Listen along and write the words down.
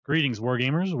Greetings,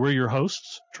 Wargamers. We're your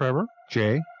hosts, Trevor,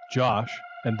 Jay, Josh,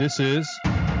 and this is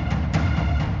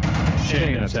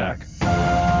Chain Attack.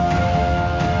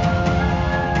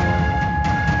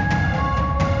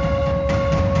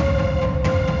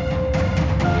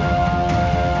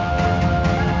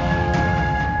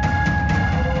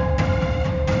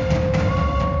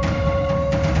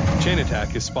 Chain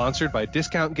Attack is sponsored by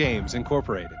Discount Games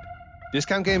Incorporated.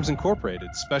 Discount Games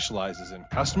Incorporated specializes in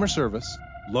customer service,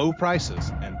 low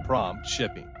prices, and prompt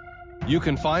shipping. You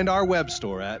can find our web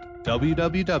store at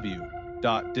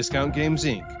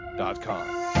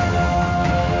www.discountgamesinc.com.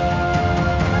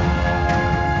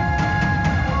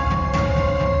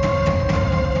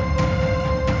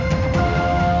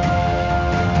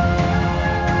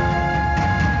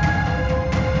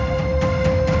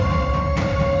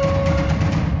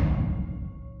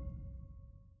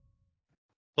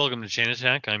 Welcome to Chain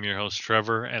Attack. I'm your host,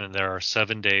 Trevor, and there are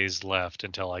 7 days left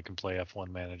until I can play F1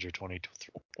 Manager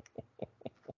 2023.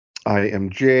 I am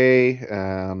Jay,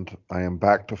 and I am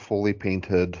back to fully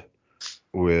painted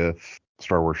with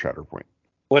Star Wars Shatterpoint.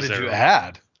 What did you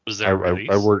add? Was there a release?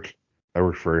 I worked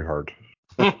very hard.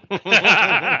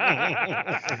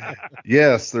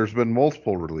 Yes, there's been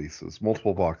multiple releases,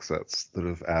 multiple box sets that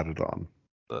have added on.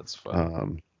 That's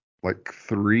fun. Like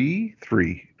three.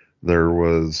 There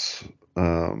was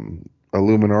a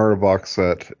Luminara box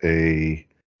set, a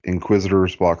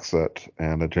Inquisitors box set,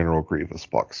 and a General Grievous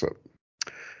box set.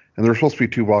 And there were supposed to be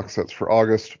 2 box sets for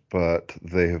August, but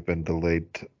they have been delayed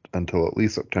until at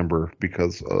least September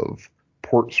because of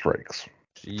port strikes.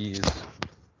 Jeez.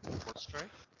 Port strike?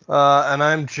 And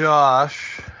I'm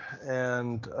Josh,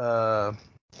 and I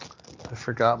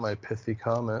forgot my pithy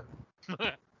comment.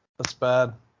 That's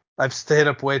bad. I've stayed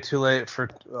up way too late for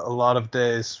a lot of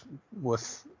days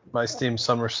with my Steam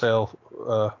Summer Sale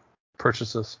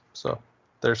purchases. So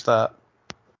there's that.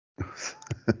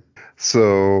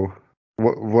 So,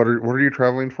 what are you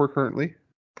traveling for currently?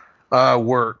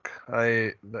 Work.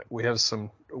 We have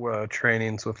some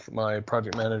trainings with my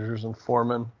project managers and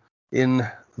foremen in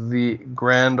the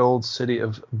grand old city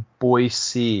of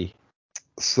Boise.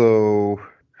 So,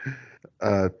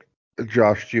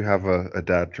 Josh, do you have a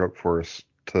dad joke for us?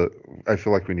 I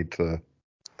feel like we need to.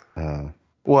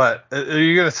 What? Are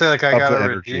you gonna say like I Up gotta the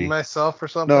energy. redeem myself or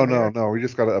something? No. We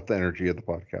just gotta up the energy of the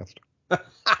podcast.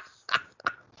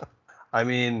 I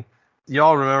mean,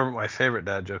 y'all remember what my favorite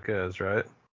dad joke is, right?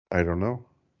 I don't know.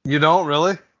 You don't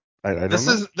really? I don't know.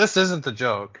 This isn't the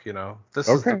joke, you know. This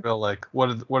is the real like what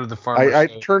did the farmers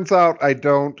say? Turns out I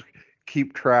don't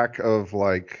keep track of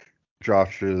like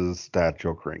Josh's dad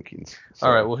joke rankings. So.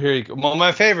 All right, well here you go. Well,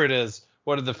 my favorite is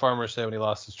what did the farmer say when he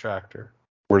lost his tractor?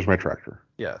 Where's my tractor?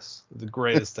 Yes, the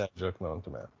greatest dad joke known to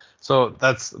man. So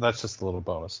that's just a little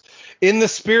bonus. In the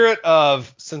spirit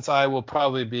of, since I will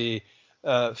probably be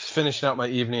finishing out my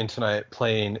evening tonight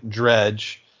playing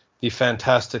Dredge, the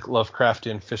fantastic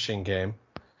Lovecraftian fishing game,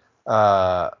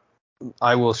 I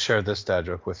will share this dad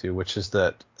joke with you, which is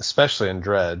that, especially in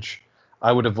Dredge,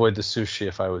 I would avoid the sushi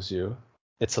if I was you.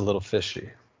 It's a little fishy.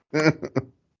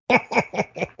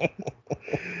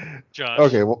 Josh.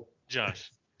 Okay, well.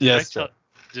 Josh. Yes.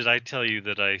 Did I tell you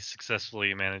that I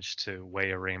successfully managed to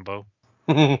weigh a rainbow?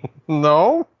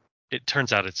 No? It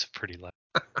turns out it's pretty light.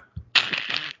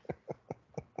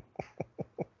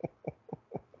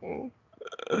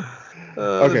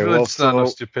 Okay, well, it's not enough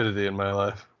stupidity in my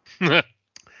life.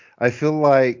 I feel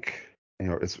like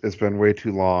it's been way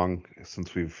too long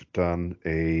since we've done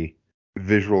a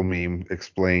visual meme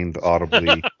explained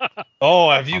audibly. Oh,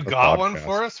 have you on the got one podcast.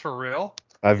 for us for real?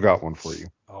 I've got one for you.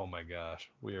 Oh my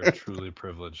gosh, we are truly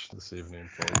privileged this evening,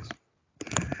 folks.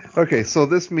 Okay, so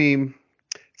this meme,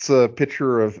 it's a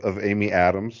picture of Amy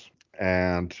Adams,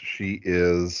 and she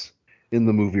is in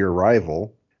the movie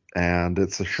Arrival, and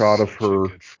it's a shot of her,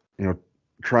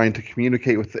 trying to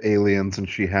communicate with the aliens, and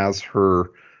she has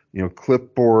her,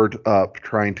 clipboard up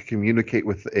trying to communicate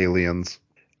with the aliens,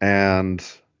 and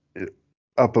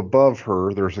up above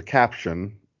her there's a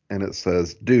caption, and it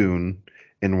says Dune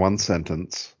in one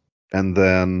sentence, and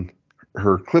then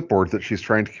her clipboard that she's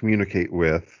trying to communicate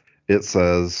with, it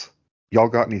says, "Y'all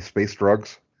got any space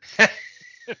drugs?"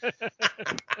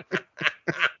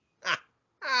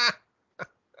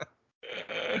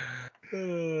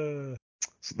 So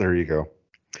there you go.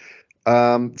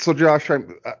 So Josh,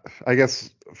 I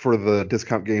guess for the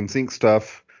Discount Games Inc.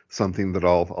 stuff, something that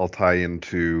I'll tie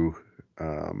into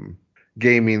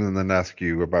gaming and then ask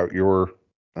you about your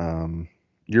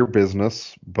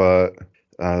business, but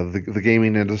the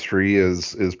gaming industry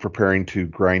is preparing to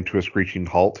grind to a screeching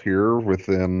halt here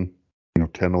within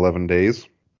 10, 11 days.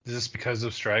 Is this because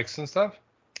of strikes and stuff?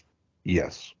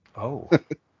 Yes. Oh.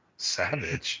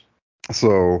 Savage.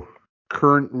 So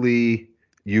currently,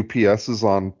 UPS is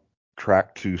on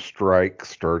track to strike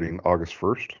starting August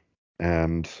 1st,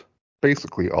 and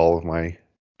basically all of my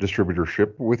distributors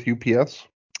ship with UPS.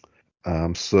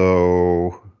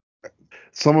 So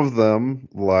some of them,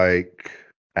 like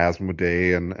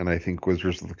Asmodee and I think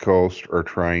Wizards of the Coast, are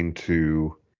trying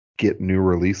to get new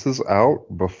releases out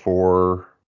before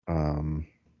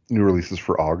new releases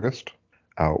for August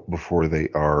out before they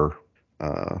are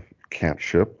can't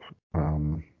ship.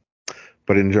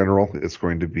 But in general, it's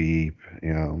going to be,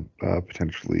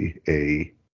 potentially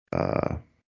a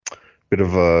bit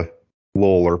of a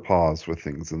lull or pause with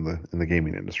things in the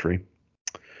gaming industry.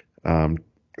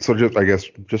 So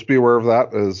just be aware of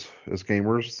that as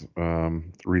gamers.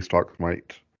 Restocks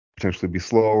might potentially be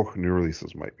slow. New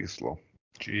releases might be slow.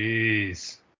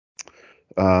 Jeez.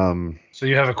 So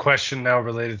you have a question now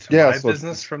related to my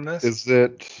business from this? Is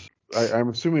it? I'm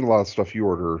assuming a lot of stuff you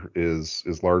order is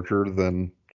larger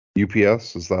than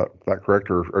UPS. Is that correct,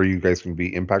 or are you guys going to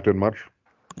be impacted much?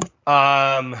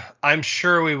 I'm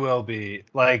sure we will be.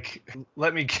 Like,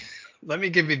 let me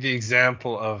give you the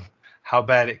example of how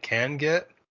bad it can get.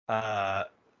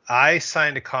 I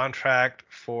signed a contract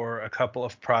for a couple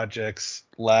of projects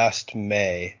last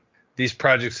May. These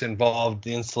projects involved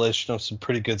the installation of some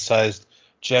pretty good-sized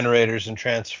generators and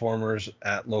transformers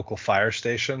at local fire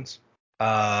stations.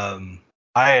 I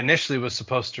initially was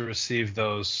supposed to receive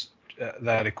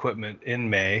that equipment in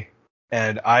May,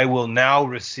 and I will now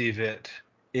receive it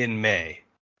in May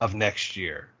of next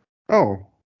year. Oh,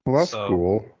 well, that's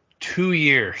cool. 2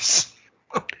 years.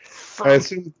 I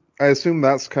assume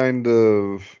that's kind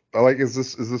of like, is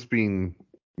this being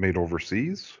made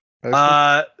overseas?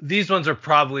 These ones are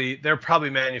probably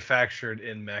manufactured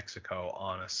in Mexico,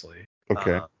 honestly.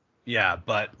 Okay. Yeah,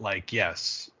 but like,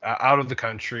 yes, out of the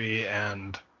country,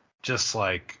 and just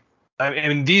like, I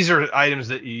mean, these are items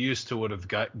that you used to would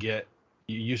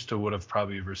have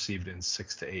probably received in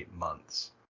 6 to 8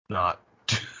 months, not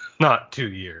 2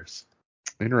 years.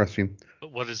 Interesting.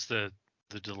 But what is the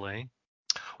delay?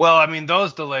 Well, I mean,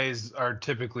 those delays are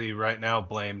typically right now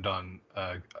blamed on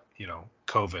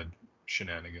COVID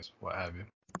shenanigans, what have you.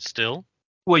 Still?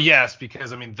 Well, yes,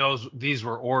 because I mean these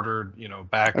were ordered,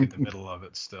 back in the middle of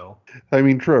it still. I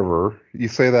mean, Trevor, you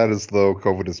say that as though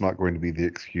COVID is not going to be the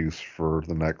excuse for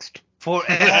the next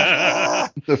forever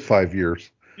 5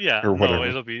 years. Yeah, or whatever.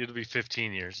 No, it'll be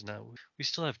 15 years. No, we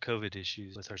still have COVID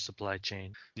issues with our supply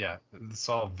chain. Yeah, it's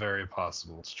all very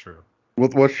possible. It's true.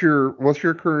 What's your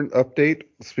current update?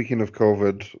 Speaking of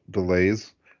COVID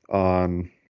delays, on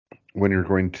when you're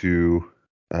going to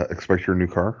expect your new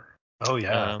car? Oh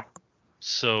yeah.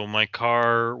 So my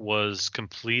car was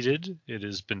completed. It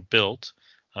has been built.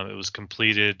 It was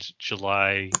completed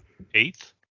July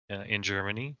 8th in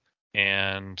Germany,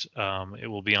 and it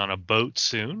will be on a boat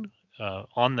soon.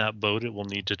 On that boat, it will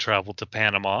need to travel to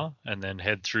Panama and then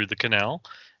head through the canal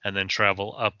and then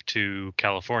travel up to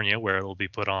California, where it will be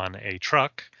put on a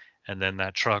truck, and then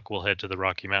that truck will head to the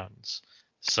Rocky Mountains.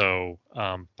 So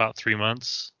about 3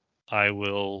 months, I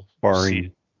will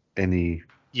barring any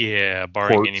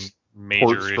major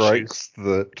port strikes issues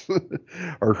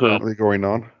that are currently going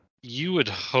on. You would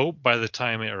hope by the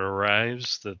time it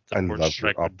arrives that the port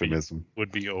strike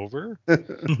would be over.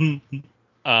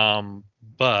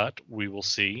 But we will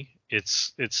see.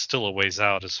 It's still a ways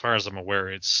out. As far as I'm aware,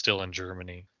 it's still in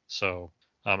Germany. So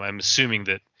I'm assuming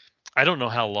that I don't know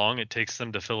how long it takes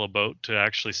them to fill a boat to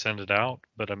actually send it out,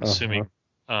 but I'm assuming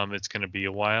it's going to be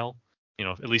a while.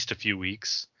 At least a few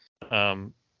weeks.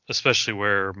 Especially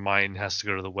where mine has to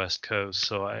go to the West Coast.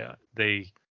 So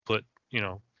they put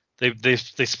they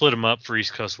split them up for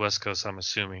East Coast, West Coast. I'm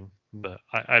assuming, but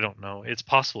I don't know. It's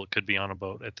possible it could be on a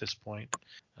boat at this point.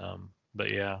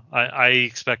 But yeah, I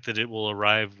expect that it will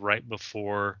arrive right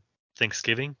before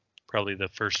Thanksgiving, probably the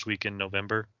first week in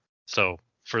November. So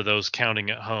for those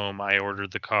counting at home, I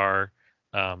ordered the car,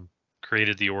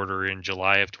 created the order in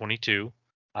July of 22.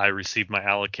 I received my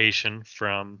allocation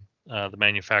from the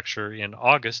manufacturer in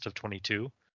August of 22,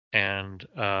 and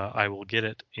I will get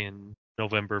it in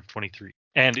November of 23.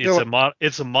 And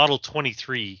it's a Model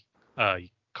 23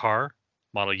 car,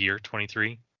 model year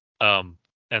 23.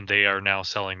 And they are now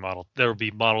selling there will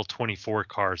be Model 24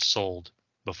 cars sold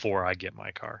before I get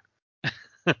my car.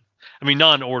 I mean,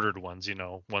 non-ordered ones,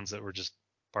 ones that were just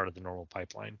part of the normal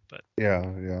pipeline. But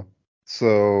yeah.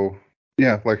 So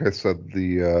yeah, like I said,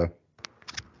 the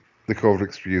COVID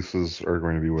excuses are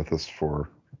going to be with us for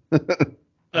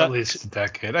at least a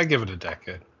decade. I give it a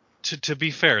decade. To be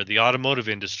fair, the automotive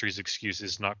industry's excuse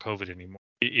is not COVID anymore.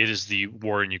 It is the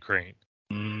war in Ukraine.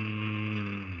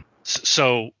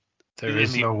 So there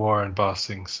is no war in Ba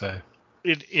Sing Se.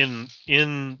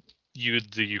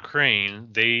 the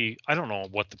Ukraine, I don't know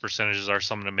what the percentages are,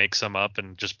 so I'm going to make some up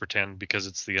and just pretend because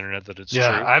it's the internet that it's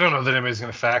Yeah, true. I don't know that anybody's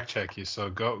going to fact check you, so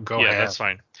go Yeah, ahead. that's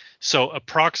fine. So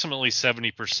approximately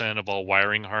 70% of all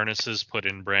wiring harnesses put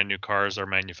in brand new cars are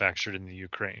manufactured in the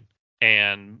Ukraine.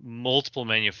 And multiple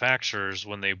manufacturers,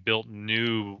 when they built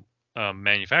new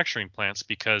manufacturing plants,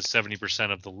 because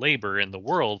 70% of the labor in the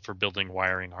world for building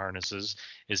wiring harnesses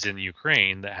is in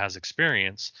Ukraine that has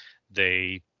experience,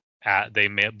 they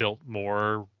built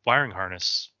more wiring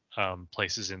harness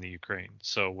places in the Ukraine.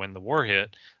 So when the war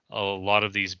hit, a lot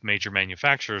of these major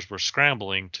manufacturers were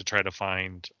scrambling to try to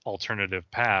find alternative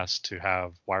paths to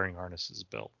have wiring harnesses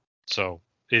built. So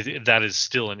that is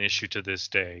still an issue to this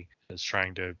day, is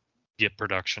trying to get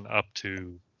production up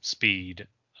to speed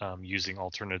using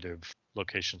alternative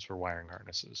locations for wiring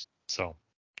harnesses. So,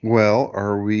 Well,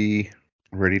 are we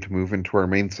ready to move into our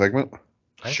main segment?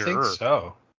 I sure. think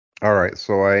so. All right.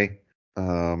 So I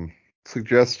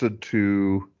suggested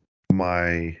to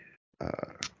my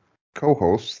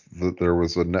co-hosts that there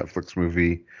was a Netflix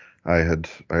movie I had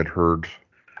heard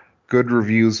good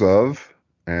reviews of,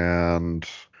 and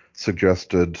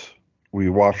suggested we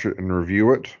watch it and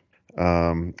review it.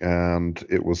 And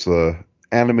it was a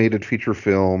animated feature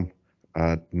film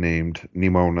named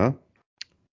Nimona.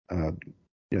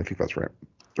 Yeah, I think that's right.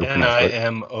 Or pronounced right.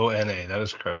 Nimona. That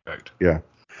is correct. Yeah.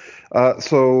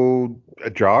 So,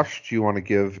 Josh, do you want to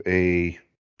give a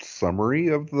summary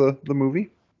of the movie?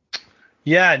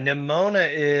 Yeah, Nimona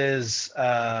is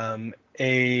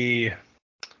a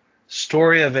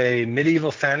story of a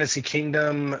medieval fantasy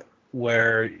kingdom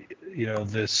where,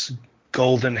 this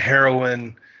golden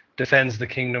heroine defends the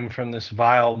kingdom from this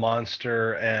vile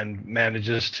monster and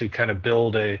manages to kind of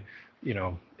build a,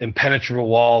 impenetrable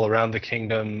wall around the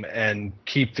kingdom and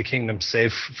keep the kingdom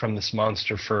safe from this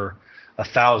monster for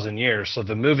 1,000 years. So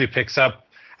the movie picks up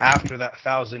after that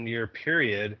 1,000-year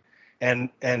period,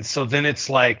 and so then it's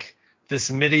like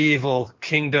this medieval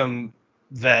kingdom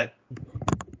that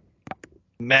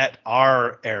met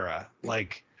our era.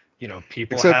 Like,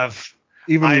 people Except have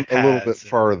even iPads. a little bit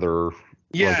farther.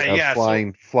 Yeah, like yeah.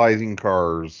 Flying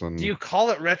cars and. Do you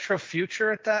call it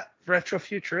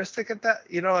retrofuturistic at that?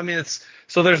 I mean, it's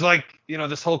so there's like,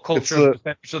 this whole culture of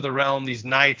defenders of the realm, these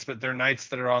knights, but they're knights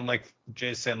that are on, like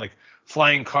Jay's saying, like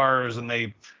flying cars, and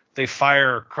they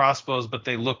fire crossbows, but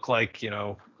they look like,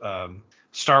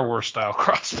 Star Wars style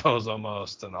crossbows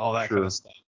almost, and all that kind of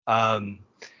stuff.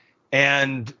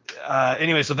 And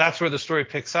anyway, so that's where the story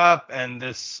picks up, and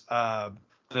this the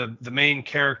main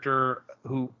character,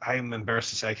 who I'm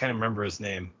embarrassed to say, I can't remember his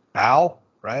name. Al,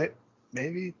 right?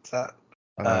 Maybe it's that.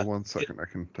 1 second, I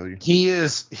can tell you. He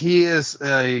is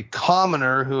a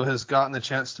commoner who has gotten the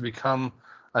chance to become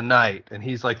a knight, and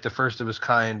he's like the first of his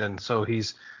kind, and so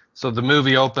the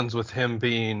movie opens with him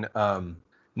being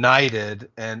knighted,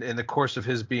 and in the course of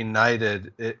his being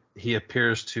knighted, he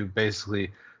appears to basically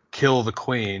kill the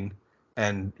queen,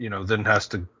 and then has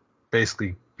to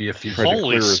basically be a few.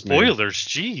 Holy spoilers,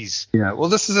 jeez. Yeah, well,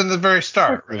 this is in the very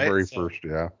start, right? The very first,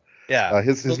 yeah. Yeah.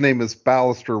 His name is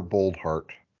Ballister Boldheart.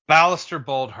 Ballister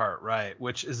Boldheart, right,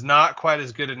 which is not quite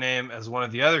as good a name as one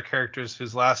of the other characters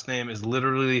whose last name is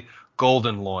literally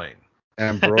Golden Loin.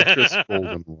 Ambrosius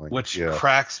Golden Loin. Which yes.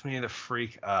 cracks me the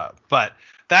freak up. But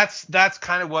that's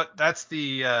kind of that's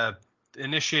the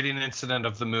initiating incident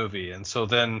of the movie. And so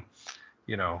then,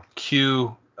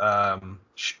 cue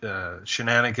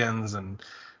shenanigans and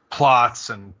plots,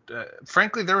 and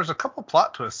frankly, there was a couple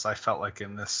plot twists I felt like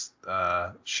in this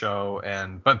show.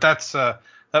 But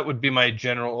that would be my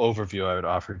general overview I would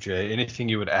offer, Jay. Anything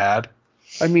you would add?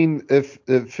 I mean, if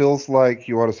it feels like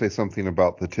you ought to say something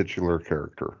about the titular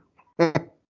character.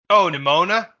 Oh,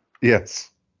 Nimona? Yes.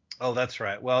 Oh, that's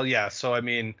right. Well, yeah. So, I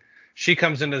mean, she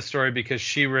comes into the story because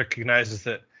she recognizes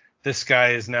that this guy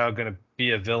is now going to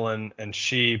be a villain, and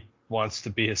she wants to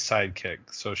be his sidekick.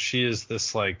 So she is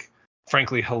this, like,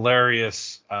 frankly,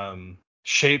 hilarious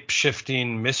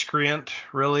shape-shifting miscreant,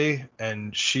 really,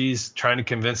 and she's trying to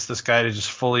convince this guy to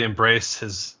just fully embrace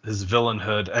his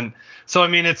villainhood. And so, I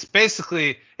mean, it's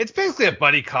basically a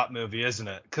buddy cop movie, isn't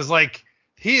it? Because, like,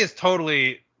 he is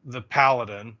totally the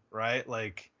paladin, right?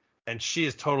 Like, and she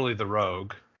is totally the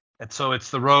rogue, and so it's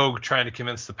the rogue trying to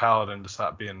convince the paladin to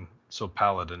stop being so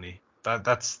paladin-y.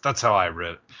 That's how I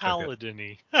read it.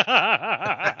 Paladin-y.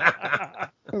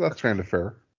 That's kind of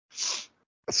fair.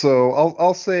 So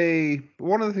I'll say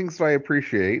one of the things that I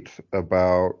appreciate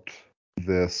about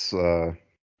this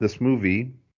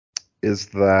movie is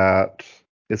that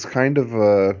it's kind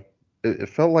of it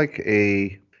felt like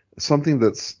something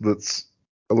that's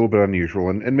a little bit unusual,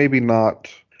 and maybe not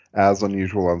as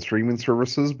unusual on streaming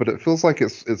services, but it feels like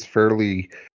it's fairly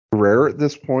rare at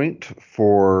this point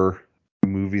for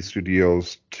movie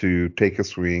studios to take a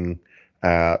swing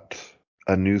at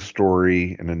a new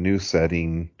story and a new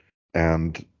setting,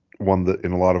 and one that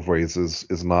in a lot of ways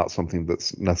is not something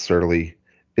that's necessarily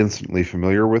instantly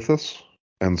familiar with us.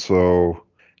 And so,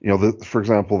 for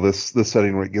example, this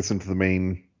setting when it gets into the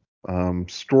main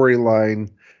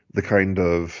storyline, the kind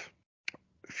of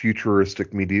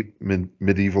futuristic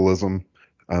medievalism,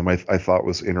 I thought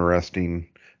was interesting.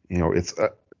 It's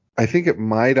I think it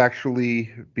might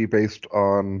actually be based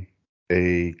on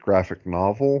a graphic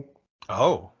novel.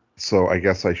 Oh, So I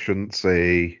guess I shouldn't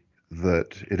say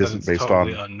that it but isn't it's based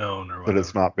totally on unknown or that whatever.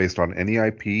 it's not based on any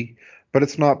IP, but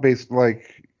it's not based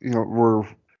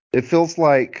it feels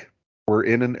like we're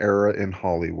in an era in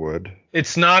Hollywood.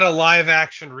 It's not a live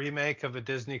action remake of a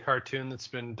Disney cartoon that's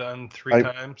been done three I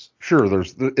times. Sure,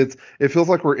 it feels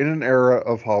like we're in an era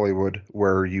of Hollywood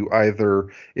where you either,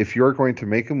 if you're going to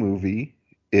make a movie,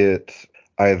 it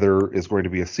either is going to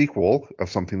be a sequel of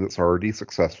something that's already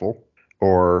successful,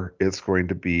 or it's going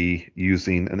to be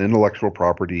using an intellectual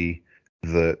property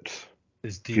that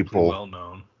Is deeply people well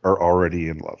known. are already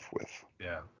in love with.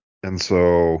 Yeah. And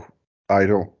so I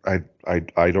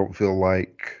don't feel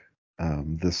like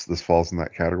this falls in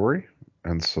that category,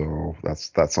 and so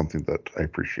that's something that I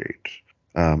appreciate.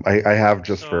 I have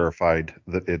just So verified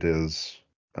that it is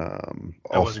That was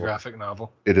a also graphic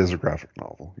novel. it is a graphic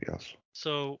novel. Yes.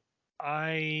 So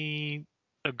I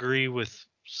agree with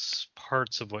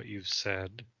parts of what you've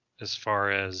said as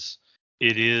far as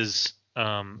it is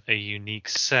a unique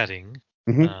setting,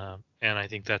 Hmm. and I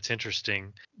think that's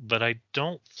interesting. But I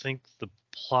don't think the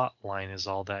plot line is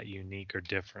all that unique or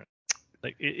different.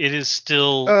 Like it is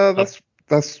still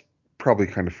That's probably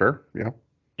kind of fair. Yeah.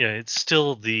 yeah, it's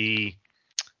still the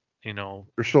you know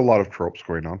There's still a lot of tropes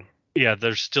going on. yeah,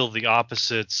 there's still the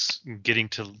opposites getting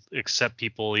to accept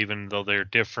people even though they're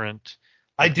different.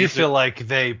 I Like do these are feel like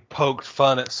they poked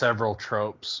fun at several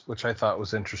tropes, which I thought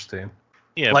was interesting.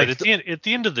 yeah, but Like, at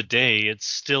the end of the day, it's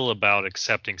still about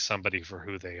accepting somebody for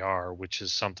who they are, which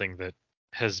is something that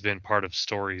has been part of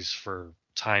stories for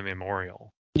time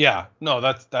immemorial. yeah, no,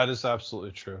 that is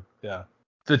absolutely true. Yeah.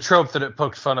 The trope that it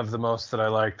poked fun of the most that I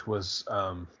liked was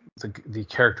the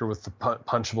character with the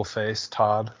punchable face,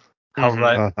 Todd. How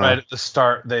Mhm. right at the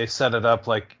start they set it up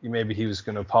like maybe he was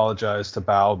going to apologize to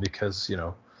Bao because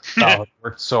Bao had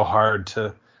worked so hard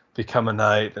to become a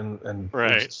knight and it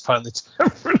Right. was finally time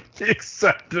for it to be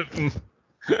accepted.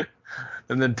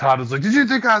 And then Todd was like, "Did you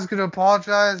think I was going to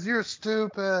apologize? You're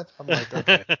stupid." I'm like,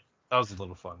 okay, that was a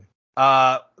little funny.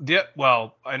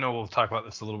 Well, I know we'll talk about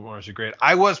this a little bit more as you grade.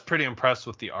 I was pretty impressed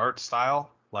with the art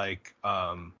style. Like,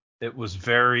 it was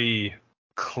very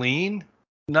clean,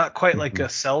 not quite like Mhm. a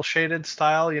cell shaded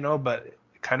style, but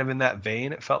kind of in that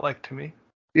vein. It felt like to me.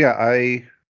 Yeah, I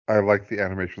like the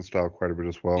animation style quite a bit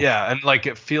as well. Yeah, and like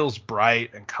it feels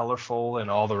bright and colorful in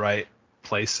all the right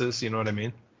places. You know what I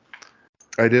mean?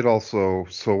 I did also.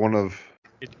 So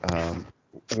It- um,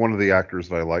 one of the actors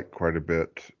that I like quite a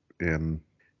bit in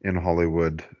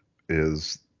Hollywood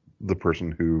is the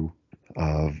person who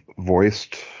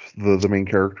voiced the main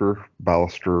character,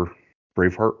 Ballister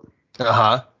Braveheart. Uh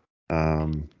huh.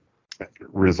 Um,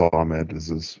 Riz Ahmed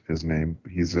is his name.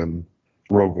 He's in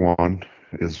Rogue One.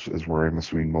 Is where I'm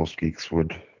assuming most geeks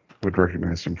would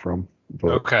recognize him from.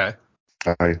 But Okay.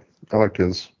 I liked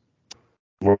his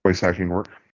voice acting work.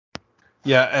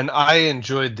 Yeah, and I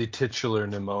enjoyed the titular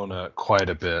Nimona quite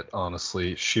a bit,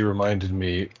 honestly. She reminded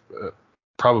me,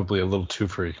 probably a little too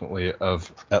frequently,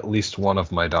 of at least one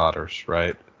of my daughters,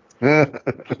 right?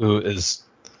 Who is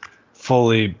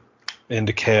fully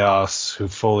into chaos, who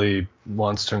fully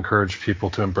wants to encourage people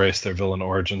to embrace their villain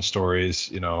origin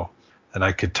stories, and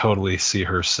I could totally see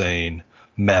her saying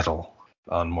metal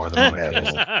on more than one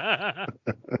occasion. Metal.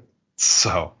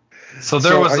 So So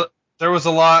there was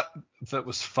a lot that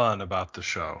was fun about the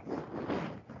show.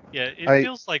 yeah, it I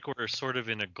feels like we're sort of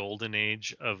in a golden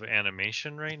age of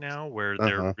animation right now where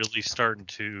they're uh-huh. really starting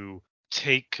to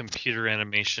take computer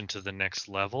animation to the next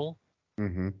level.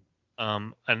 Mm-hmm.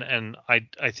 And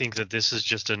I think that this is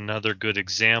just another good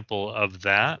example of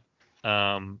that.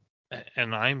 And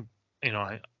I'm, you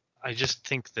know, I just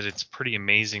think that it's pretty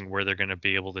amazing where they're going to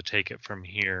be able to take it from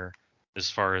here, as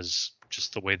far as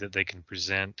just the way that they can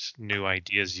present new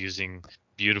ideas using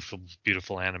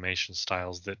beautiful animation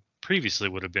styles that previously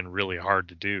would have been really hard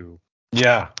to do.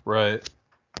 Yeah, right.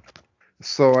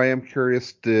 So I am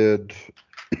curious, did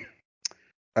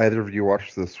either of you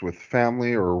watch this with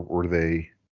family, or were they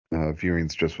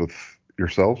viewings just with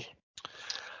yourselves?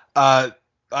 Uh,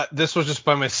 This was just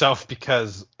by myself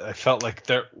because I felt like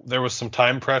there was some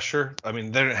time pressure. I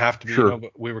mean, there didn't have to be, Sure.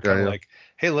 but we were Yeah, kind of yeah. like,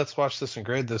 hey, let's watch this and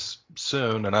grade this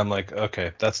soon. And I'm like,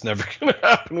 okay, that's never going to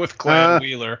happen with Clan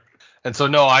Wheeler. And so,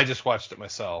 no, I just watched it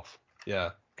myself.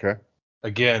 Yeah. Okay.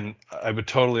 Again, I would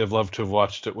totally have loved to have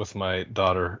watched it with my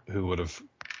daughter, who would have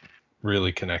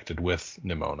really connected with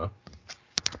Nimona.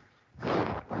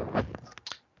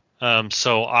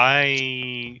 So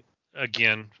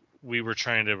again, we were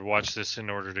trying to watch this in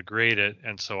order to grade it,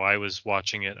 and so I was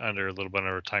watching it under a little bit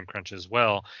of a time crunch as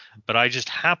well. But I just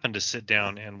happened to sit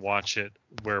down and watch it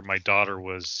where my daughter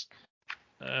was.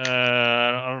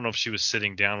 I don't know if she was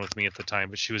sitting down with me at the time,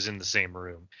 but she was in the same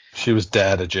room. She was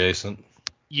dad adjacent.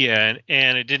 Yeah,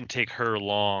 and it didn't take her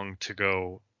long to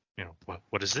go,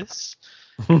 what is this?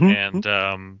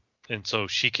 And so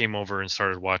she came over and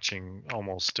started watching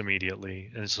almost immediately,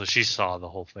 and so she saw the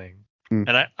whole thing. Hmm.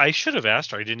 And I should have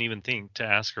asked her. I didn't even think to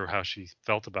ask her how she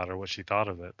felt about it or what she thought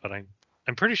of it, but I'm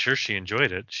pretty sure she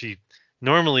enjoyed it. She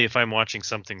normally, if I'm watching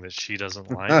something that she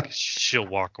doesn't like, she'll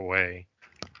walk away.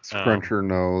 Scrunch her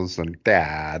nose and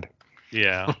dad.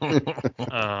 Yeah.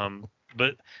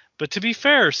 But to be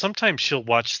fair, sometimes she'll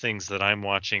watch things that I'm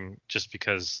watching just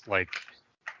because like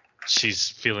she's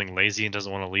feeling lazy and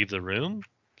doesn't want to leave the room.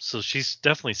 So she's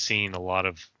definitely seen a lot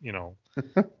of,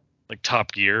 like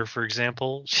Top Gear, for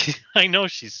example. I know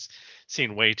she's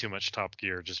seen way too much Top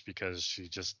Gear just because she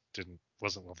just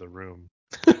wasn't with the room.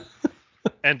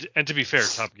 And to be fair,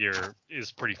 Top Gear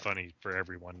is pretty funny for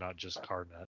everyone, not just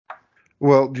Carnet.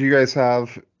 Well, do you guys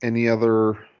have any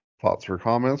other thoughts or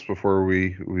comments before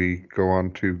we go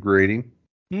on to grading?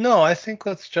 No, I think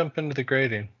let's jump into the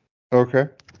grading. Okay.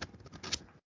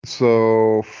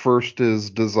 So first is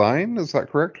design, is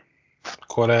that correct?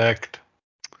 Correct.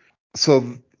 So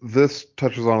this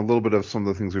touches on a little bit of some of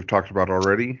the things we've talked about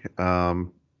already,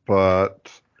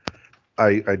 but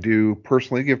I do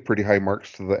personally give pretty high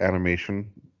marks to the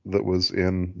animation that was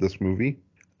in this movie.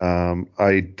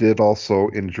 I did also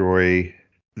enjoy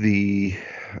the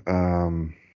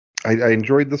I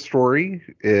enjoyed the story.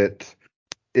 It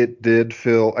did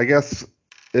feel, I guess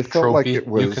it felt Tropey. like it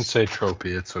was. You can say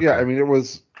tropey. It's okay. Yeah, I mean it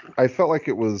was. I felt like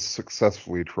it was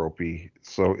successfully tropey.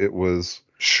 So it was.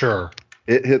 Sure.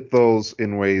 It hit those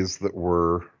in ways that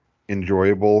were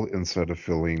enjoyable instead of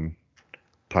feeling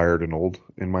tired and old,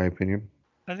 in my opinion.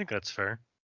 I think that's fair.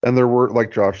 And there were,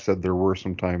 like Josh said, there were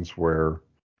some times where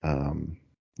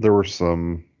there were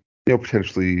some,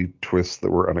 potentially twists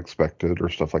that were unexpected or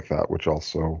stuff like that, which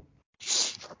also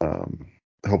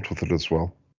helped with it as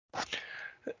well.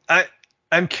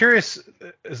 I'm curious,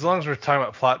 as long as we're talking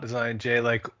about plot design, Jay,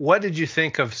 like what did you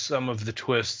think of some of the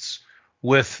twists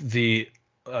with the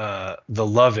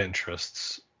love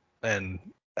interests? And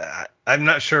I'm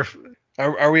not sure.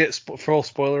 Are we at full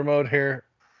spoiler mode here?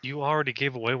 You already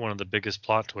gave away one of the biggest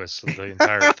plot twists of the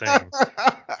entire thing.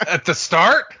 At the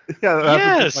start? Yeah, that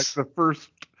happens in Yes. like the first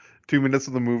 2 minutes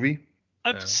of the movie.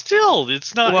 Still,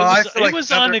 it's not. Well, it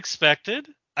was unexpected.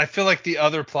 I feel like the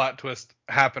other plot twist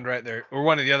happened right there, or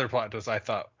one of the other plot twists I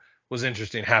thought was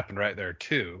interesting happened right there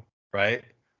too, right?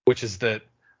 Which is that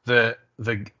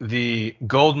the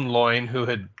Golden Loin, who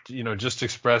had just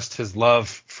expressed his love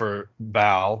for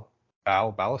Ballister,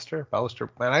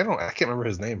 man, I can't remember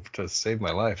his name to save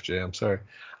my life, Jay. I'm sorry.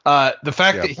 The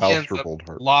fact that he ends up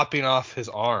lopping off his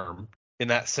arm in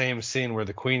that same scene where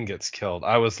the Queen gets killed,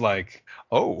 I was like,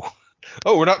 oh,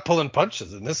 we're not pulling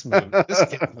punches in this movie,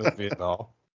 movie at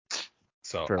all.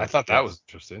 So I thought that was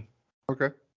interesting. Okay.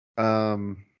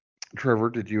 Trevor,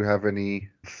 did you have any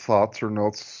thoughts or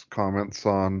notes, comments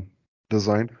on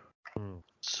design?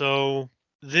 So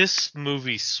this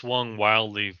movie swung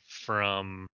wildly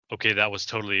from, okay, that was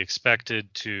totally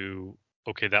expected to,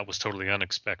 okay, that was totally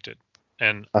unexpected.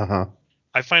 And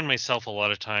I find myself a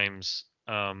lot of times,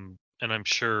 and I'm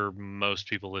sure most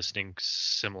people listening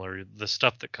similar, the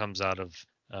stuff that comes out of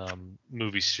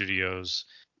movie studios,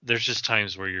 there's just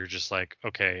times where you're just like,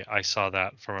 okay, I saw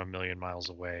that from a million miles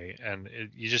away. And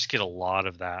you just get a lot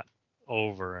of that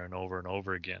over and over and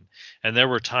over again. And there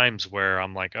were times where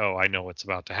I'm like, oh, I know what's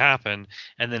about to happen.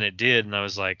 And then it did. And I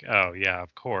was like, oh, yeah,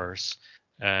 of course.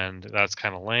 And that's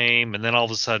kind of lame. And then all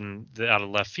of a sudden, out of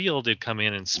left field, it'd come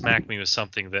in and smack me with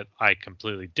something that I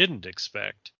completely didn't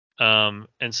expect. And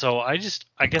so I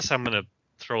guess I'm going to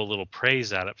throw a little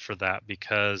praise at it for that,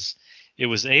 because it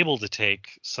was able to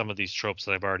take some of these tropes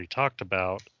that I've already talked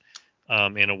about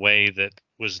in a way that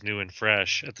was new and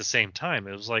fresh at the same time.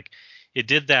 It was like it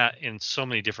did that in so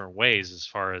many different ways, as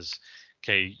far as,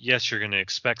 okay, yes, you're going to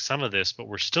expect some of this, but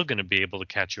we're still going to be able to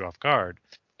catch you off guard.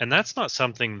 And that's not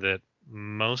something that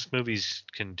most movies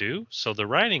can do. So the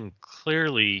writing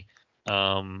clearly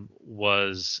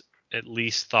was at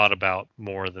least thought about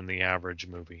more than the average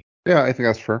movie. Yeah, I think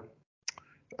that's fair.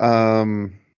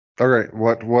 All right.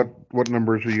 What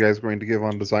numbers are you guys going to give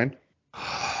on design?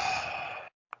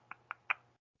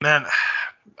 Man,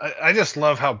 I just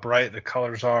love how bright the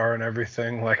colors are and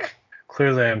everything. Like,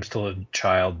 clearly I'm still a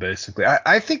child, basically.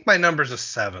 I think my number's a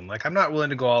 7. Like, I'm not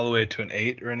willing to go all the way to an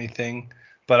 8 or anything,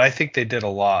 but I think they did a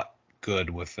lot good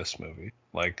with this movie.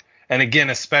 Like, and again,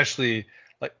 especially,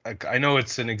 like I know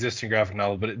it's an existing graphic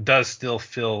novel, but it does still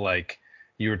feel like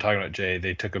you were talking about, Jay.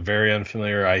 They took a very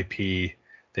unfamiliar IP.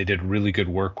 They did really good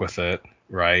work with it,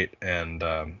 right? And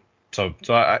so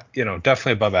I,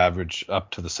 definitely above average,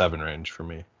 up to the 7 range for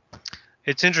me.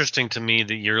 It's interesting to me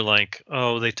that you're like,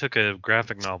 oh, they took a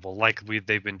graphic novel, like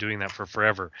they've been doing that for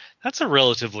forever. That's a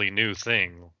relatively new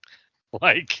thing.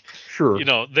 Like, Sure.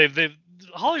 they've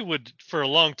Hollywood for a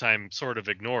long time sort of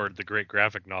ignored the great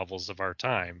graphic novels of our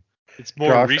time. It's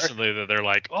more Josh, recently that they're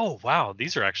like, oh wow,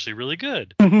 these are actually really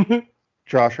good.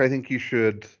 Josh, I think you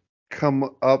should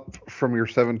come up from your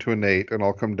 7 to an 8, and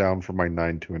I'll come down from my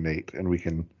 9 to an 8, and we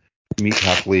can meet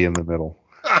happily in the middle.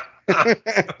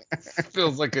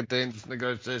 Feels like a dangerous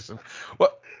negotiation.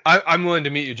 Well, I'm willing to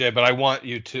meet you, Jay, but I want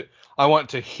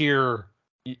to hear,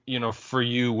 for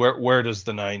you, where does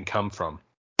the 9 come from?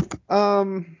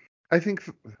 I think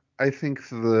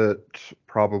that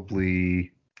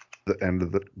probably the end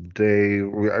of the day,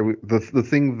 the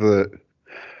thing that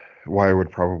why I would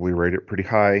probably rate it pretty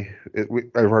high.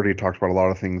 I've already talked about a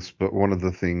lot of things, but one of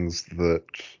the things that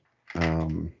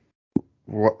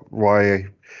why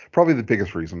probably the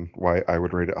biggest reason why I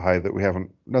would rate it high that we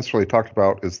haven't necessarily talked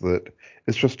about is that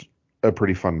it's just a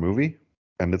pretty fun movie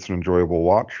and it's an enjoyable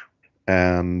watch.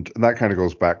 And that kind of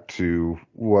goes back to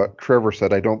what Trevor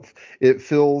said. It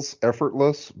feels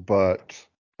effortless, but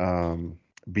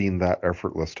being that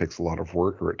effortless takes a lot of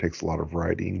work, or it takes a lot of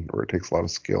writing, or it takes a lot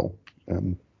of skill.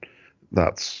 And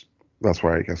that's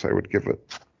why I guess I would give it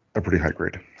a pretty high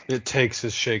grade. It takes,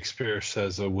 as Shakespeare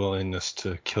says, a willingness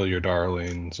to kill your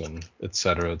darlings, and et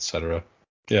cetera, et cetera.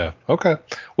 Yeah. Okay.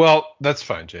 Well, that's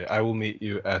fine, Jay. I will meet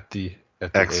you at the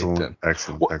Excellent, 8 then.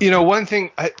 excellent, Well, excellent. one thing,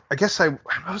 I guess I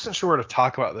wasn't sure where to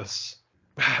talk about this.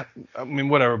 I mean,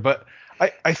 whatever. But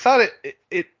I thought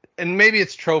it and maybe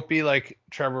it's tropey, like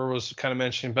Trevor was kind of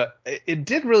mentioning, but it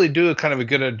did really do a kind of a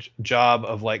good job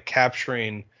of like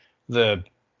capturing the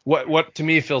what to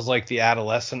me feels like the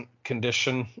adolescent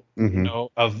condition,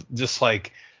 of just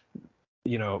like,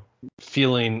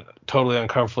 feeling totally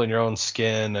uncomfortable in your own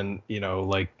skin, and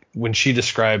like when she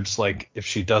describes like if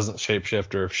she doesn't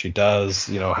shapeshift or if she does,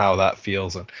 how that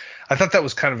feels. And I thought that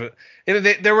was kind of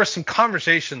there were some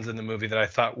conversations in the movie that I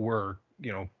thought were,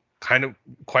 kind of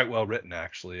quite well written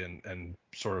actually, and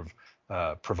sort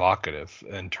of provocative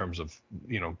in terms of,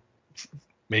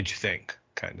 made you think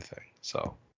kind of thing.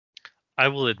 So I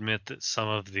will admit that some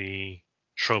of the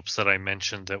tropes that I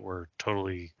mentioned that were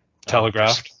totally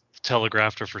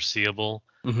telegraphed or foreseeable,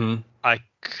 I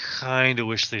kind of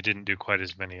wish they didn't do quite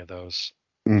as many of those.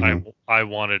 Mm-hmm. I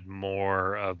wanted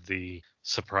more of the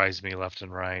surprise me left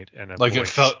and right, and like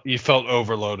you felt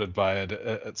overloaded by it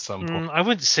at some point. I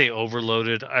wouldn't say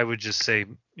overloaded. I would just say,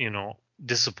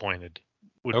 disappointed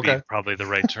would be probably the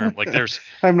right term. Like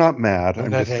I'm not mad. I'm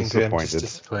just angry, disappointed. I'm just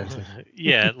disappointed.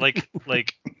 Yeah, like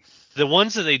the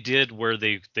ones that they did where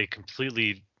they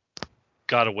completely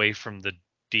got away from the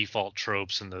default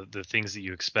tropes and the things that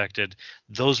you expected,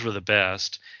 those were the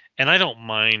best. And I don't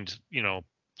mind,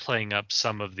 playing up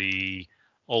some of the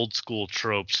old school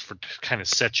tropes for to kind of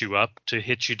set you up to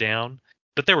hit you down.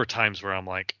 But there were times where I'm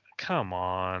like, come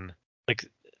on. Like,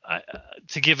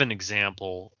 to give an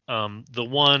example, the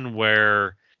one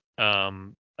where Bal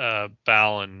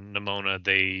and Nimona,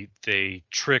 they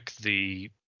trick the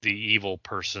evil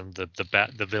person,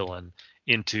 the villain,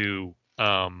 into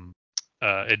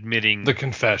admitting the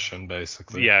confession,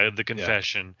 basically. Yeah, the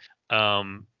confession. Yeah.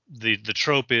 The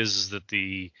trope is that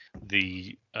the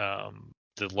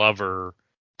lover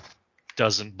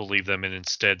doesn't believe them and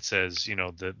instead says,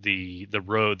 the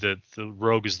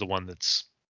rogue is the one that's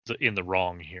in the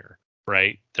wrong here,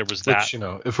 right? There was that.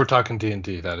 Which, if we're talking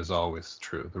D&D, that is always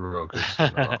true. The rogue is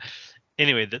in the wrong.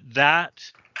 Anyway, that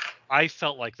I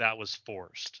felt like that was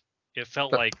forced. It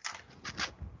felt like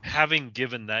having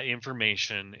given that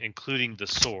information, including the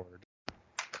sword,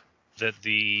 that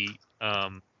the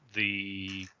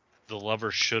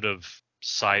lover should have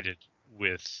sided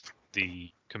with the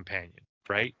companion,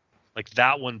 right? Like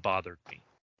that one bothered me.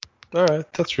 All right,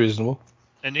 that's reasonable.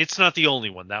 And it's not the only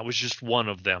one. That was just one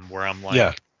of them where I'm like,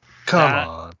 yeah, come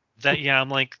on. I'm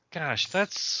like, gosh,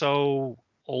 that's so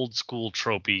old school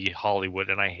tropey Hollywood,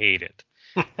 and I hate it.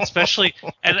 Especially,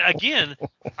 and again,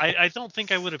 I don't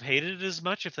think I would have hated it as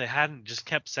much if they hadn't just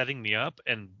kept setting me up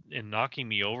and knocking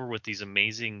me over with these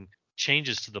amazing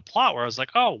changes to the plot where I was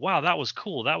like, oh wow, that was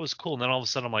cool, and then all of a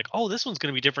sudden I'm like, oh, this one's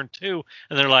gonna be different too,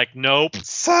 and they're like, nope,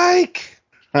 Psych.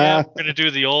 yeah, we're gonna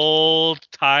do the old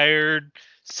tired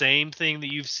same thing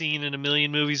that you've seen in a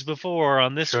million movies before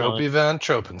on this Tropy one. Van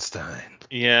Tropenstein.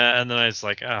 Yeah, and then I was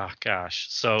like, oh gosh.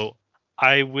 So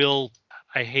I will.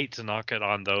 I hate to knock it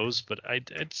on those, but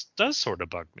it does sort of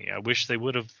bug me. I wish they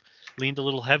would have leaned a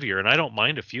little heavier, and I don't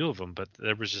mind a few of them, but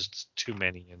there was just too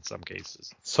many in some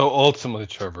cases. So ultimately,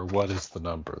 Trevor, what is the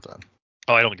number then?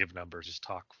 Oh, I don't give numbers, just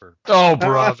talk for. Oh,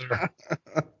 brother.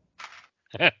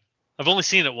 I've only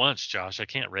seen it once, Josh. I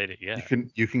can't rate it yet.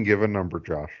 You can give a number,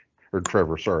 Josh or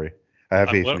Trevor. Sorry, I have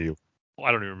faith What? in you.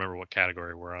 I don't even remember what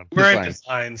category we're on. We're in Design.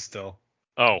 design still.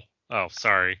 Oh,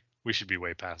 sorry. We should be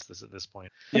way past this at this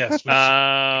point. Yes.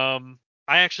 I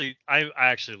actually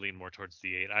lean more towards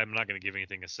the 8. I'm not going to give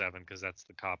anything a 7 because that's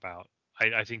the cop out.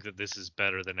 I think that this is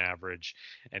better than average,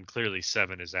 and clearly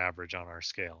 7 is average on our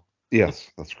scale.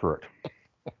 Yes, that's correct.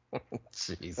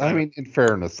 Jeez, I mean, in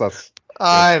fairness, that's.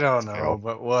 I don't know,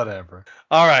 but whatever.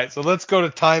 All right, so let's go to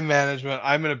time management.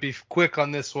 I'm going to be quick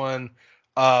on this one.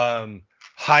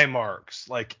 High marks,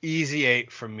 like easy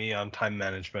 8 from me on time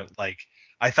management. Like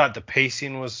I thought the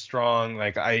pacing was strong.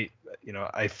 Like I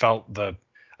felt the.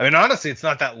 I mean, honestly, it's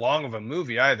not that long of a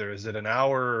movie either. Is it an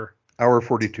hour? Hour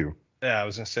 42. Yeah, I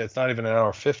was gonna say it's not even an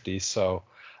hour 50. So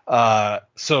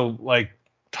like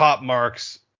top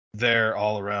marks there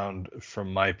all around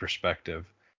from my perspective.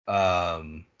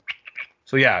 So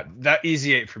yeah, that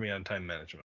easy 8 for me on time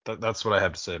management. That's what I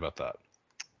have to say about that.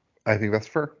 I think that's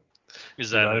fair. Is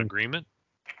that an agreement?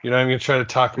 You're not even gonna try to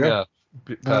talk me up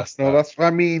past no, that. that's.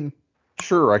 I mean,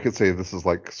 sure, I could say this is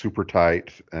like super tight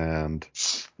and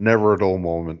never a dull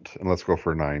moment, and let's go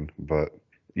for 9. But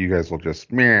you guys will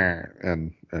just meh,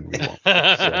 and we won't.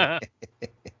 So,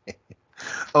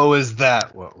 Oh, is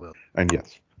that what will? and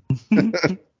yes.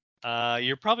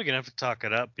 You're probably gonna have to talk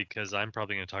it up because I'm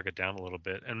probably gonna talk it down a little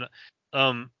bit.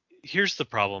 And here's the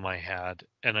problem I had,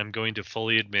 and I'm going to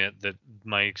fully admit that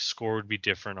my score would be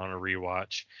different on a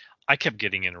rewatch. I kept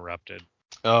getting interrupted.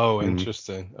 Oh,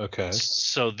 interesting. Okay.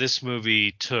 So this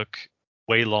movie took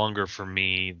way longer for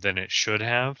me than it should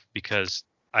have because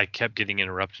I kept getting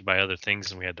interrupted by other things,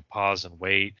 and we had to pause and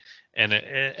wait. And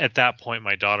at that point,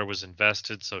 my daughter was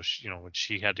invested, so when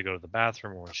she had to go to the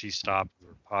bathroom or when she stopped, we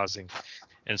were pausing.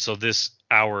 And so this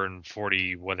hour and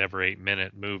 40 whatever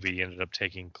 8-minute movie ended up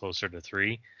taking closer to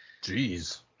 3.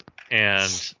 Jeez.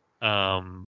 And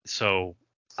so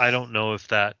I don't know if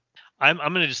that. I'm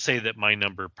going to just say that my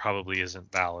number probably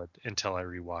isn't valid until I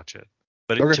rewatch it.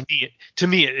 But to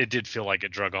me, it did feel like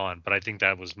it drug on. But I think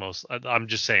that was I'm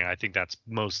just saying I think that's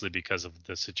mostly because of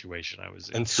the situation I was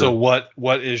in. And so what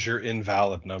is your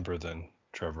invalid number then,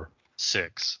 Trevor?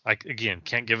 6. I again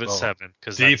can't give it 7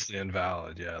 because deeply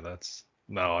invalid. Yeah, that's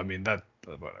no. I mean that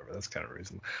whatever. That's kind of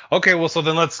reasonable. Okay, well, so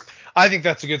then I think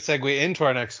that's a good segue into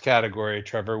our next category,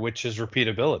 Trevor, which is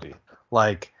repeatability.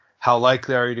 Like, how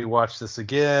likely are you to watch this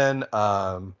again?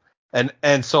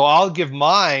 And so I'll give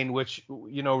mine, which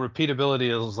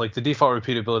repeatability is like the default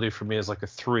repeatability for me is like a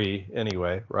 3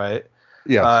 anyway, right?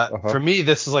 Yeah. For me,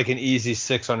 this is like an easy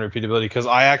 6 on repeatability because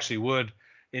I actually would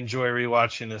enjoy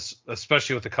rewatching this,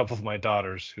 especially with a couple of my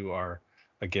daughters who are,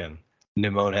 again,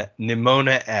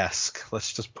 Nimona-esque.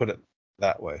 Let's just put it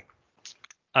that way.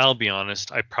 I'll be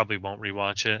honest, I probably won't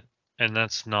rewatch it, and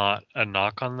that's not a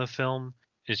knock on the film.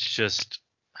 It's just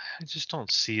I just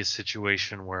don't see a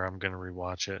situation where I'm going to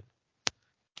rewatch it.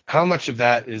 How much of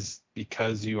that is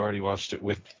because you already watched it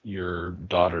with your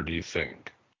daughter, do you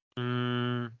think?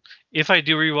 If I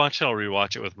do rewatch it, I'll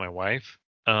rewatch it with my wife.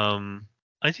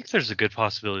 I think there's a good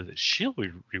possibility that she'll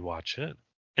rewatch it.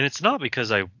 And it's not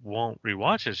because I won't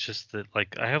rewatch it. It's just that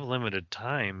like I have limited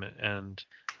time, and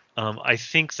I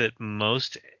think that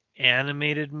most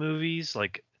animated movies,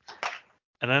 like,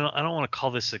 and I don't want to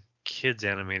call this a kids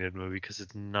animated movie because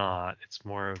it's not. It's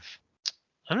more of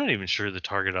I'm not even sure the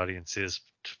target audience is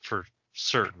for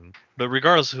certain. But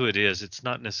regardless of who it is, it's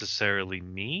not necessarily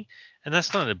me, and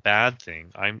that's not a bad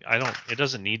thing. I don't. It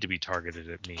doesn't need to be targeted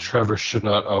at me. Trevor should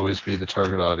not always be the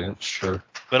target audience, sure.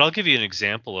 But I'll give you an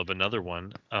example of another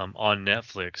one on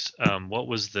Netflix. What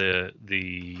was the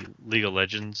League of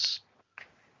Legends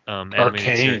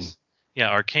animated series? Yeah,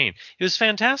 Arcane. It was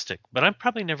fantastic, but I'm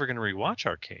probably never going to rewatch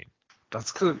Arcane.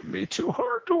 That's going to be too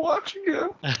hard to watch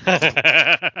again.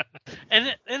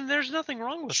 and there's nothing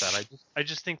wrong with that. I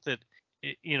just think that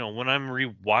when I'm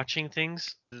rewatching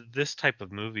things, this type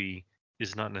of movie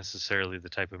is not necessarily the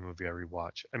type of movie I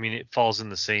rewatch. I mean, it falls in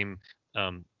the same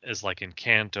as like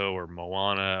Encanto or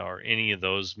Moana or any of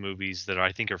those movies that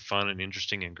I think are fun and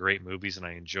interesting and great movies and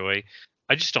I enjoy.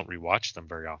 I just don't rewatch them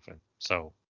very often.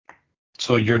 So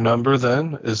your number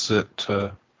then is it?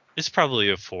 it's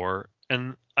probably a 4.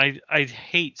 And I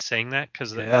hate saying that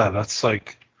because Yeah, that's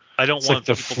like I don't it's like want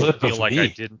the people to flip feel of like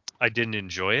me. I didn't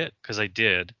enjoy it, because I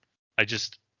did.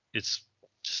 It's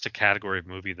just a category of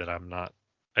movie that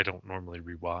I don't normally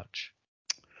rewatch.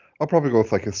 I'll probably go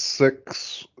with like a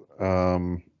 6. I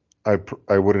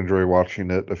would enjoy watching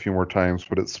it a few more times,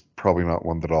 but it's probably not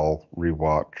one that I'll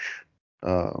rewatch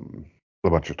a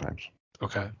bunch of times.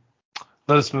 Okay.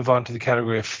 Let us move on to the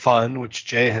category of fun, which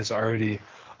Jay has already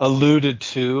alluded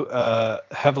to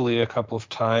heavily a couple of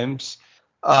times.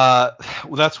 Well,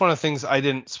 that's one of the things I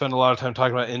didn't spend a lot of time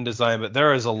talking about in design, but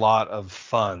there is a lot of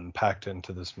fun packed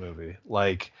into this movie.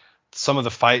 Like some of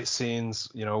the fight scenes,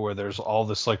 where there's all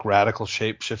this like radical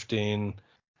shape shifting.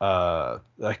 I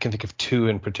can think of 2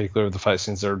 in particular of the fight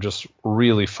scenes that are just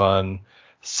really fun.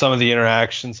 Some of the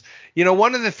interactions.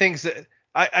 One of the things that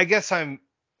I guess I'm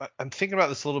thinking about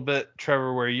this a little bit,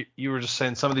 Trevor, where you were just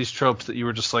saying some of these tropes that you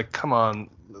were just like, come on,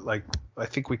 like I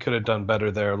think we could have done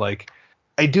better there. Like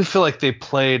I do feel like they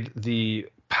played the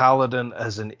paladin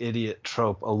as an idiot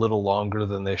trope a little longer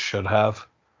than they should have.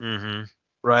 Mm-hmm.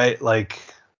 Right? Like,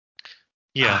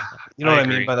 yeah, you know what I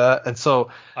mean by that? And so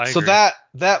agree.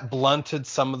 that blunted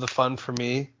some of the fun for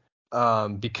me,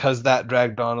 because that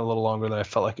dragged on a little longer than I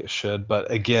felt like it should. But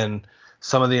again,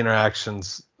 some of the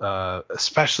interactions,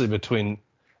 especially between,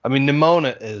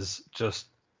 Nimona is just,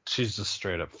 she's just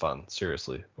straight up fun,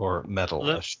 seriously, or metal,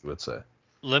 Let, as she would say.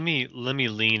 let me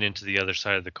lean into the other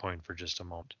side of the coin for just a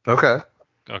moment.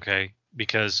 Okay,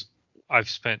 because I've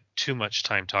spent too much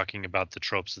time talking about the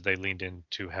tropes that they leaned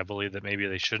into heavily that maybe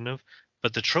they shouldn't have,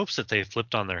 but the tropes that they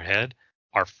flipped on their head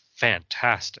are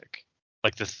fantastic.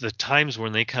 Like the times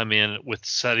when they come in with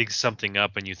setting something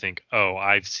up and you think, "Oh,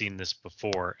 I've seen this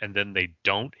before," and then they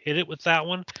don't hit it with that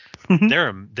one,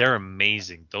 they're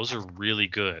amazing. Those are really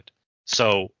good.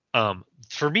 So,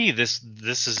 for me, this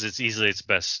is it's easily its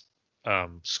best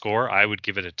score. I would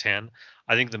give it a 10.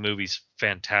 I think the movie's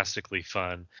fantastically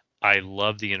fun. I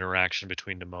love the interaction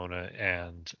between Nimona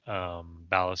and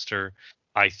Ballister.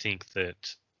 I think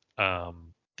that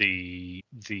the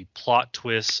plot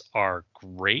twists are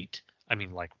great. I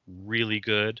mean, like really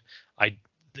good. I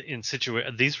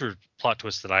these were plot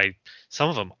twists that some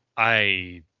of them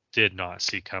I did not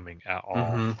see coming at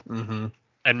all.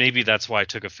 And maybe that's why I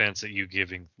took offense at you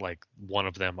giving like one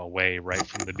of them away right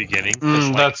from the beginning, because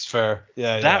like That's fair.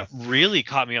 Yeah, that really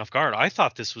caught me off guard. I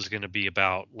thought this was going to be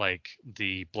about like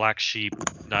the Black Sheep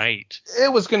Knight.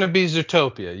 It was going to be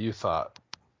Zootopia, you thought.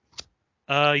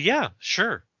 Yeah,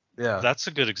 sure. Yeah. That's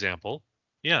a good example.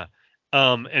 Yeah.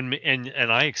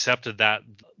 And I accepted that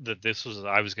this was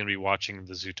I was going to be watching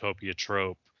the Zootopia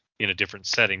trope in a different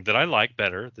setting that I like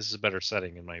better. This is a better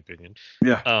setting in my opinion.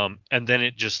 Yeah. And then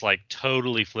it just like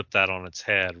totally flipped that on its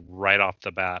head right off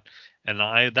the bat. And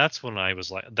that's when I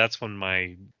was like, that's when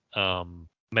my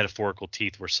metaphorical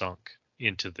teeth were sunk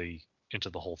into the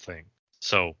whole thing.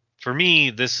 So for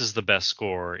me, this is the best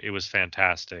score. It was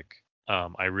fantastic.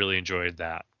 I really enjoyed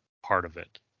that part of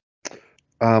it.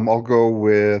 I'll go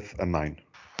with a 9.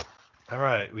 All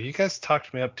right. Well, you guys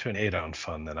talked me up to an 8 on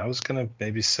fun. Then I was gonna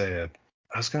maybe say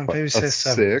a 7,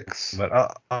 6.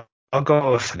 but I'll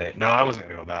go with an 8. No, I wasn't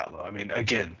gonna go that low. I mean,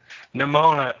 again,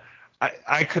 Nimona,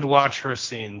 I could watch her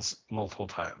scenes multiple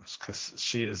times because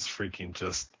she is freaking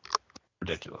just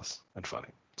ridiculous and funny.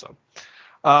 So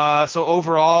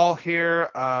overall here,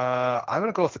 I'm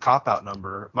gonna go with the cop out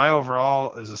number. My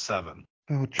overall is a 7.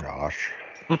 Oh, Josh.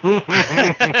 Yeah,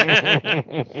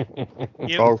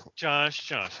 I'll Josh,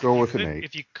 go with an 8.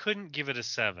 if you couldn't give it a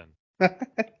 7,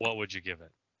 what would you give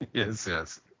it? Yes.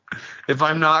 If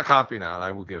I'm not copying out,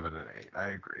 I will give it an 8. I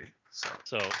agree.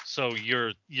 So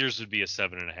yours would be a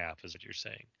 7.5, is what you're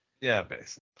saying? Yeah,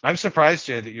 basically. I'm surprised,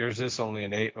 Jay, that yours is only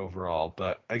an 8 overall,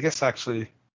 but I guess actually you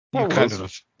Well, kind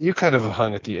of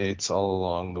hung at the 8s all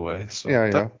along the way. So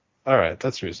yeah. All right,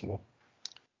 that's reasonable.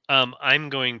 I'm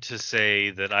going to say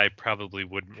that I probably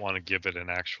wouldn't want to give it an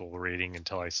actual rating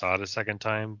until I saw it a second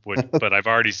time, but I've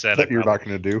already said that you're not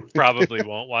going to do. probably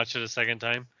won't watch it a second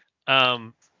time.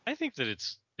 I think that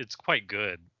it's quite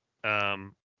good.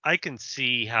 I can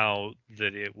see how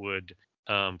that it would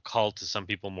call to some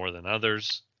people more than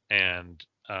others, and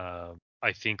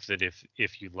I think that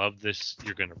if you love this,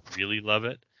 you're going to really love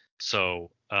it. So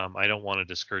I don't want to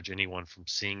discourage anyone from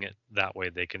seeing it. That way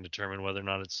they can determine whether or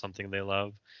not it's something they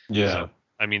love. Yeah. So,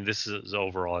 I mean, this is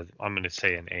overall, I'm going to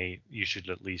say an 8. You should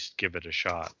at least give it a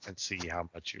shot and see how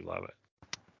much you love it.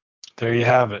 There you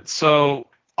have it. So,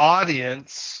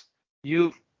 audience,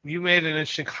 you made an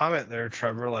interesting comment there,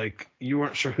 Trevor. Like you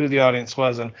weren't sure who the audience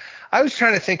was, and I was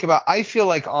trying to think about. I feel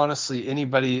like honestly, any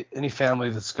family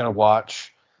that's gonna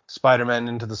watch Spider-Man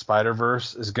Into the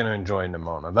Spider-Verse is gonna enjoy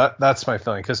Nimona. That's my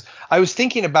feeling, because I was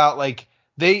thinking about like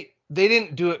they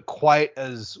didn't do it quite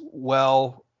as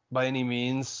well by any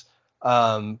means,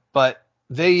 but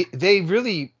they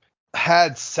really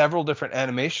had several different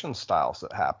animation styles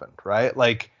that happened, right?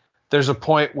 Like there's a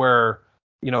point where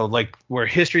like where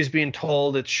history's being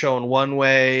told, it's shown one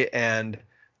way, and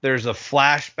there's a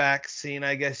flashback scene,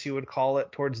 I guess you would call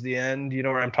it, towards the end. You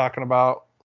know what I'm talking about?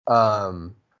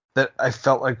 That I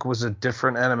felt like was a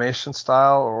different animation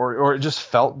style, or it just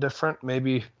felt different.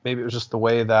 Maybe it was just the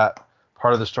way that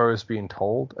part of the story was being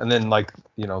told, and then like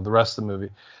the rest of the movie.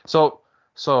 So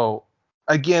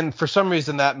again, for some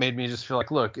reason that made me just feel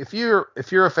like, look, if you're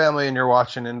a family and you're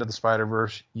watching Into the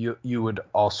Spider-Verse, you would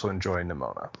also enjoy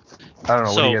Nimona. I don't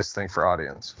know. What do you guys think for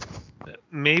audience?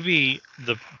 Maybe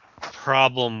the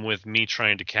problem with me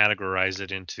trying to categorize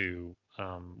it into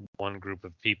one group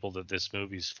of people that this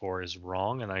movie's for is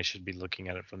wrong, and I should be looking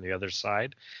at it from the other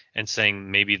side and saying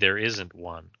maybe there isn't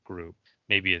one group.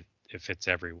 Maybe it fits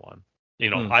everyone.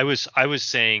 I was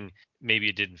saying maybe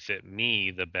it didn't fit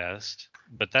me the best,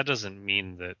 but that doesn't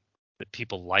mean that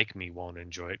people like me won't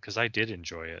enjoy it, because I did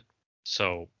enjoy it.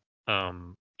 So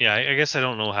yeah, I guess I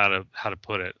don't know how to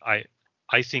put it.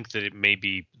 I think that it may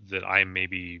be that I may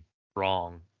be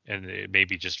wrong, and it may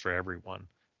be just for everyone,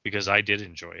 because I did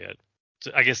enjoy it.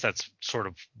 So I guess that's sort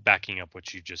of backing up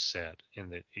what you just said, in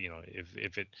that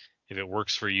if it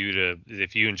works for you,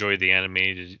 if you enjoy the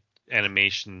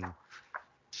animation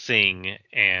thing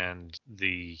and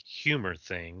the humor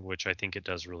thing, which I think it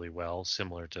does really well,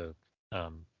 similar to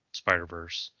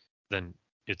Spider-Verse, then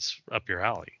it's up your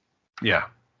alley. Yeah.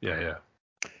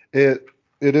 It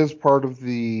is part of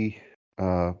the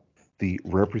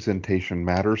Representation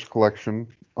Matters collection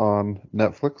on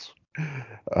Netflix.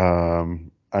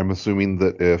 I'm assuming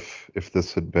that if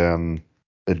this had been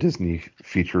a Disney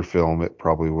feature film, it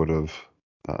probably would have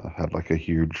had like a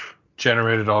huge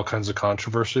Generated all kinds of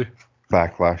controversy.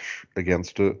 backlash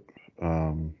against it.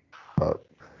 But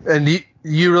And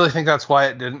you really think that's why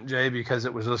it didn't, Jay? Because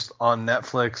it was just on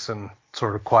Netflix and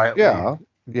sort of quietly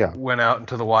yeah, went out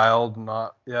into the wild?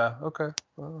 Not okay.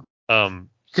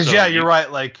 Because So you're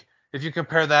right. Like if you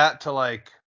compare that to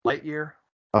like Lightyear,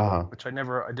 uh-huh. which I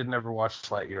did never watch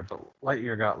Lightyear, but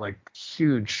Lightyear got like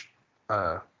huge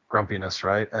grumpiness,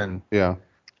 right? And Yeah.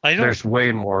 there's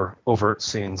way more overt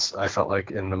scenes, I felt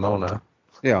like, in Nimona.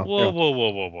 Yeah.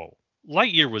 Whoa.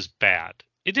 Lightyear was bad.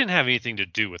 It didn't have anything to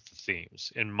do with the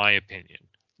themes, in my opinion.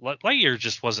 Lightyear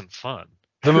just wasn't fun.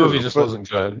 The Sure, movie just but wasn't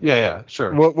good. Yeah,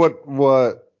 sure.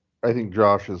 what I think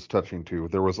Josh is touching to,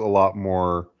 there was a lot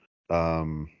more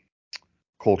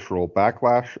cultural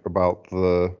backlash about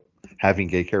the having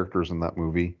gay characters in that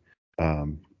movie,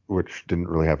 which didn't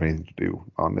really have anything to do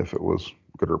on if it was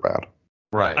good or bad.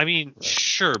 Right. I mean,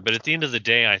 sure, but at the end of the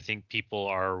day, I think people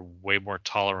are way more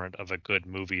tolerant of a good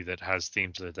movie that has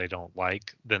themes that they don't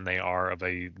like than they are of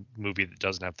a movie that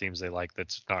doesn't have themes they like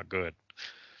that's not good.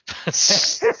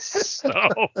 So,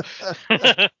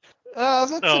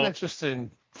 that's an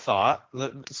interesting thought.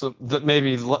 That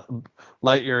maybe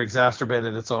Lightyear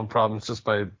exacerbated its own problems just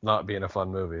by not being a fun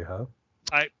movie, huh?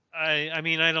 I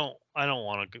mean, I don't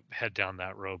want to head down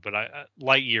that road, but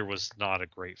Lightyear was not a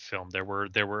great film. There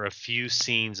were a few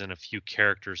scenes and a few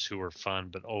characters who were fun,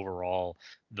 but overall,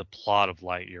 the plot of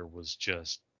Lightyear was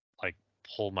just like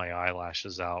pull my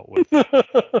eyelashes out with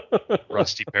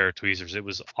rusty pair of tweezers. It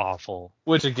was awful.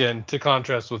 Which again, to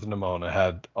contrast with Nimona,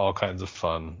 had all kinds of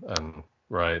fun and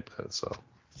right. So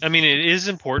I mean, it is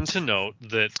important to note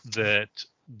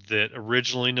that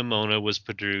originally Nimona was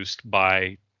produced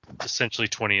by essentially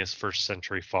 20th First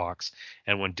Century Fox,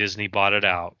 and when Disney bought it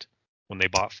out, when they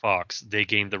bought Fox, they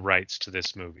gained the rights to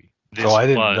this movie. I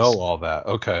didn't know all that.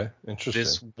 Okay, interesting.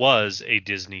 This was a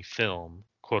Disney film,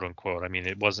 quote unquote. I mean,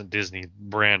 it wasn't Disney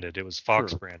branded; it was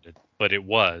Fox branded, but it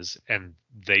was, and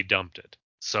they dumped it.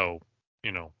 So,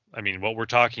 I mean, what we're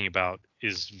talking about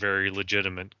is very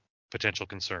legitimate potential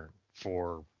concern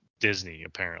for Disney,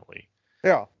 apparently.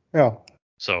 Yeah.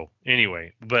 So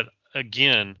anyway, but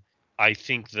again, I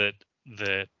think that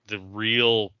the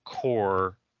real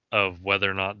core of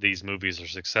whether or not these movies are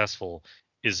successful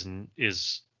is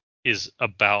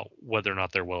about whether or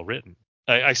not they're well written.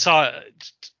 I saw,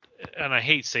 and I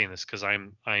hate saying this because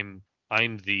I'm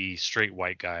the straight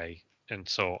white guy, and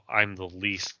so I'm the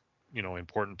least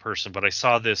important person. But I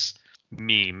saw this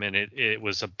meme, and it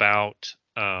was about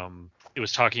it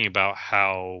was talking about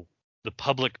how the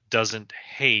public doesn't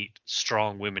hate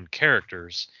strong women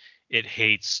characters. It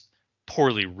hates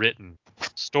poorly written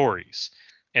stories.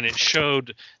 And it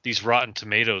showed these Rotten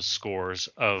Tomatoes scores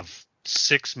of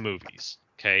 6 movies.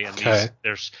 Okay, and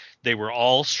they were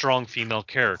all strong female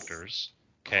characters.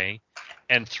 Okay,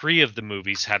 and 3 of the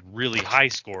movies had really high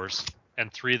scores,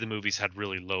 and 3 of the movies had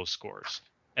really low scores.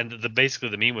 And basically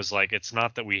the meme was like, it's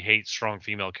not that we hate strong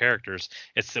female characters,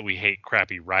 it's that we hate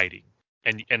crappy writing.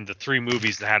 And the 3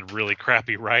 movies that had really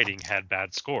crappy writing had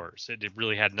bad scores. It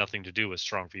really had nothing to do with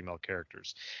strong female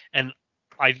characters. And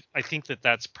I think that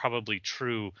that's probably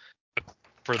true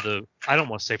for I don't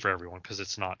want to say for everyone, because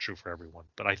it's not true for everyone,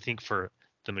 but I think for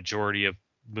the majority of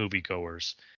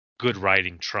moviegoers, good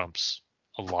writing trumps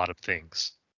a lot of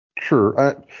things.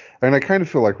 Sure. And I kind of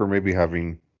feel like we're maybe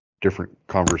having different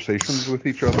conversations with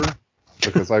each other,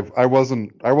 because I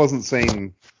wasn't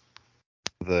saying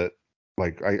that,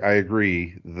 like, I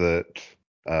agree that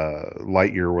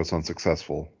Lightyear was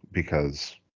unsuccessful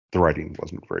because the writing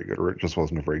wasn't very good, or it just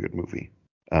wasn't a very good movie.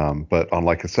 But on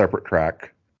like a separate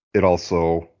track, it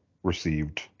also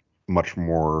received much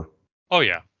more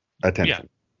attention.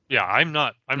 Yeah, I'm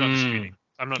not disputing.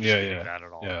 I'm not disputing that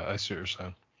at all. Yeah, I see what you're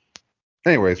saying.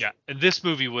 Anyways. Yeah, and this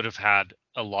movie would have had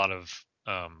a lot of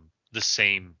the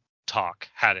same talk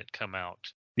had it come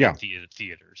out in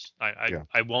theaters.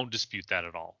 I won't dispute that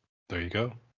at all. There you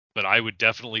go. But I would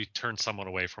definitely turn someone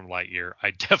away from Lightyear.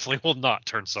 I definitely will not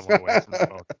turn someone away from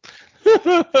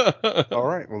Smoke. All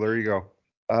right, well, there you go.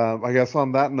 I guess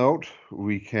on that note,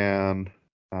 we can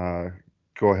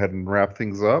go ahead and wrap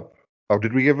things up. Oh, do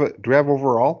we have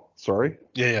overall? Sorry.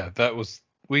 Yeah,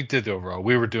 we did the overall.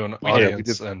 We were doing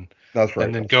audience and that's right.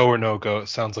 And then go or no go. It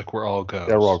sounds like we're all goes.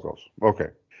 Yeah, we're all goes. Okay.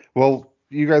 Well,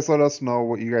 you guys let us know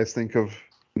what you guys think of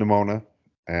Nimona,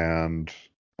 and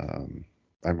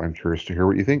I'm curious to hear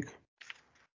what you think.